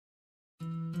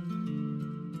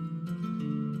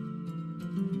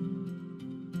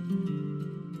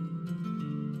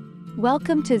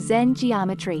Welcome to Zen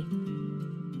Geometry.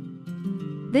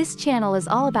 This channel is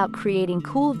all about creating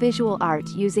cool visual art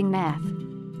using math.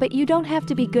 But you don't have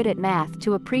to be good at math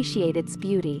to appreciate its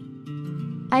beauty.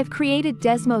 I've created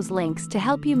Desmos links to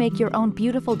help you make your own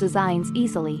beautiful designs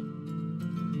easily.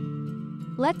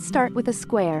 Let's start with a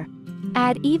square.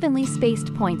 Add evenly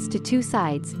spaced points to two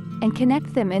sides, and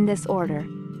connect them in this order.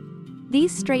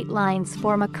 These straight lines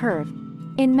form a curve.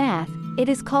 In math, it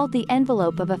is called the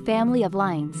envelope of a family of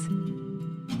lines.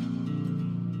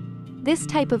 This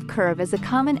type of curve is a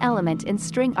common element in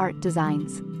string art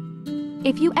designs.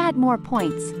 If you add more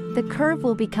points, the curve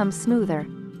will become smoother.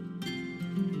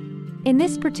 In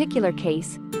this particular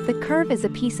case, the curve is a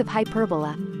piece of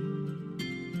hyperbola.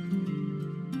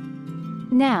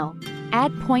 Now,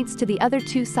 add points to the other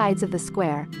two sides of the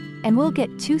square, and we'll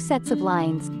get two sets of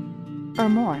lines, or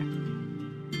more.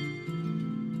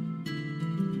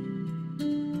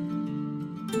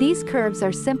 These curves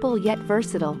are simple yet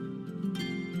versatile.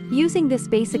 Using this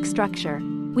basic structure,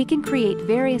 we can create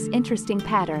various interesting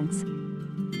patterns.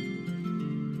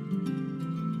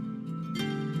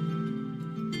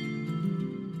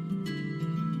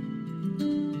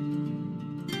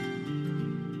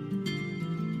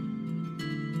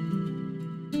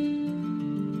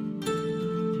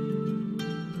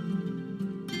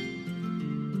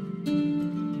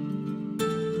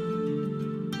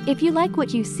 If you like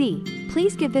what you see,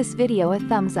 please give this video a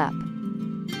thumbs up.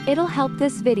 It'll help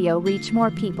this video reach more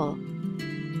people.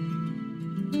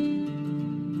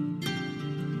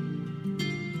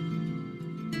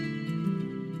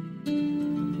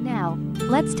 Now,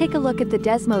 let's take a look at the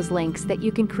Desmos links that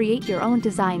you can create your own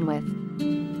design with.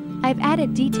 I've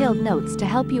added detailed notes to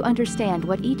help you understand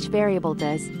what each variable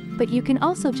does, but you can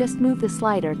also just move the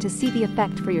slider to see the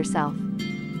effect for yourself.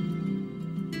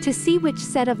 To see which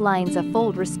set of lines a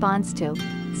fold responds to,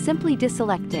 simply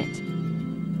deselect it.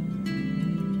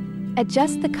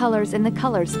 Adjust the colors in the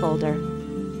Colors folder.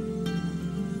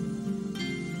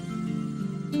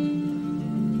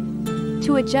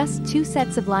 To adjust two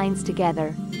sets of lines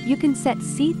together, you can set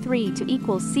C3 to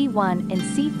equal C1 and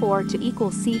C4 to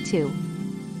equal C2.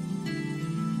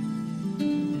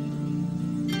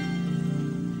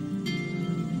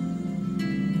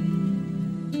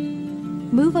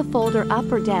 Move a folder up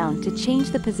or down to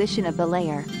change the position of the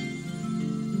layer.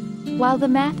 While the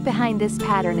math behind this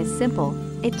pattern is simple,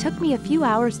 it took me a few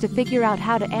hours to figure out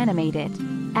how to animate it,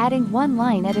 adding one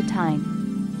line at a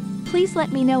time. Please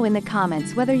let me know in the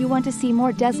comments whether you want to see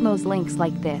more Desmos links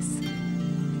like this.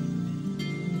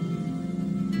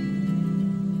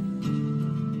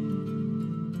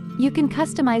 You can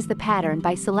customize the pattern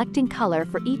by selecting color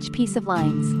for each piece of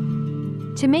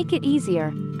lines. To make it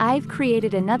easier, I've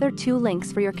created another two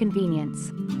links for your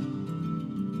convenience.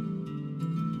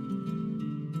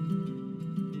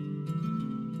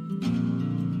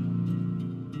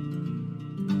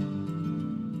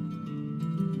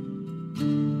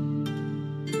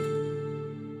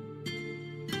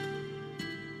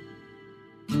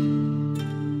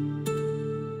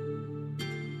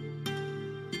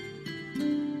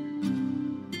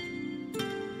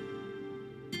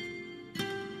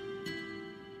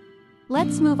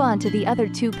 Let's move on to the other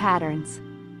two patterns.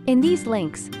 In these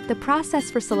links, the process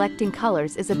for selecting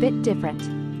colors is a bit different.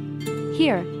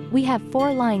 Here, we have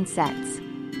 4 line sets.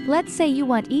 Let's say you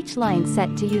want each line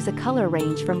set to use a color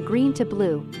range from green to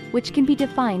blue, which can be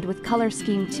defined with Color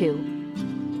Scheme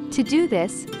 2. To do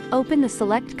this, open the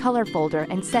Select Color folder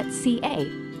and set CA,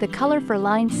 the color for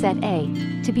line set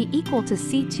A, to be equal to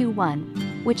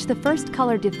C21, which the first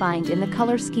color defined in the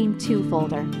Color Scheme 2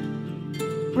 folder.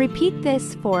 Repeat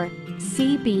this for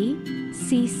CB,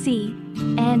 CC,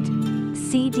 and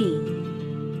CD.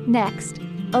 Next,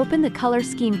 open the Color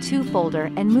Scheme 2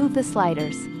 folder and move the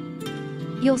sliders.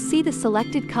 You'll see the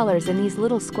selected colors in these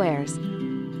little squares.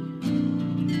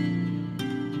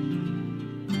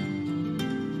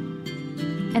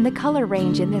 And the color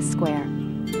range in this square.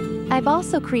 I've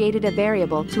also created a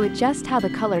variable to adjust how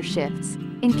the color shifts,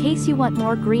 in case you want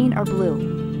more green or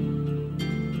blue.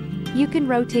 You can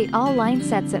rotate all line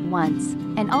sets at once,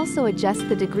 and also adjust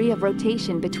the degree of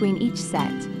rotation between each set.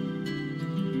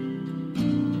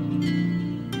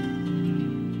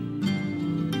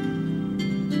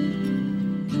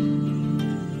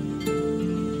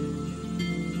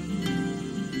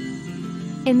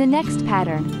 In the next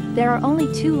pattern, there are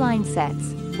only 2 line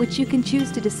sets, which you can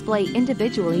choose to display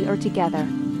individually or together.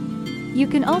 You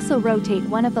can also rotate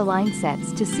one of the line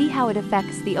sets to see how it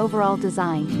affects the overall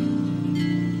design.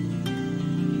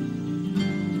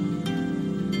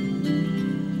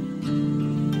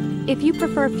 If you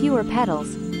prefer fewer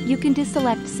petals, you can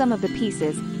deselect some of the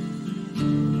pieces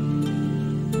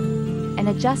and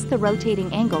adjust the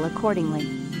rotating angle accordingly.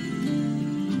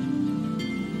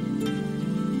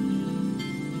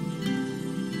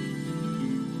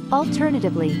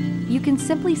 Alternatively, you can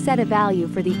simply set a value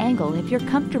for the angle if you're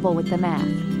comfortable with the math.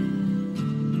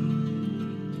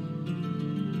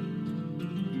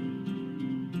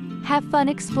 Have fun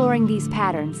exploring these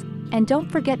patterns, and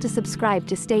don't forget to subscribe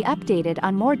to stay updated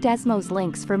on more Desmos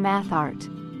links for math art.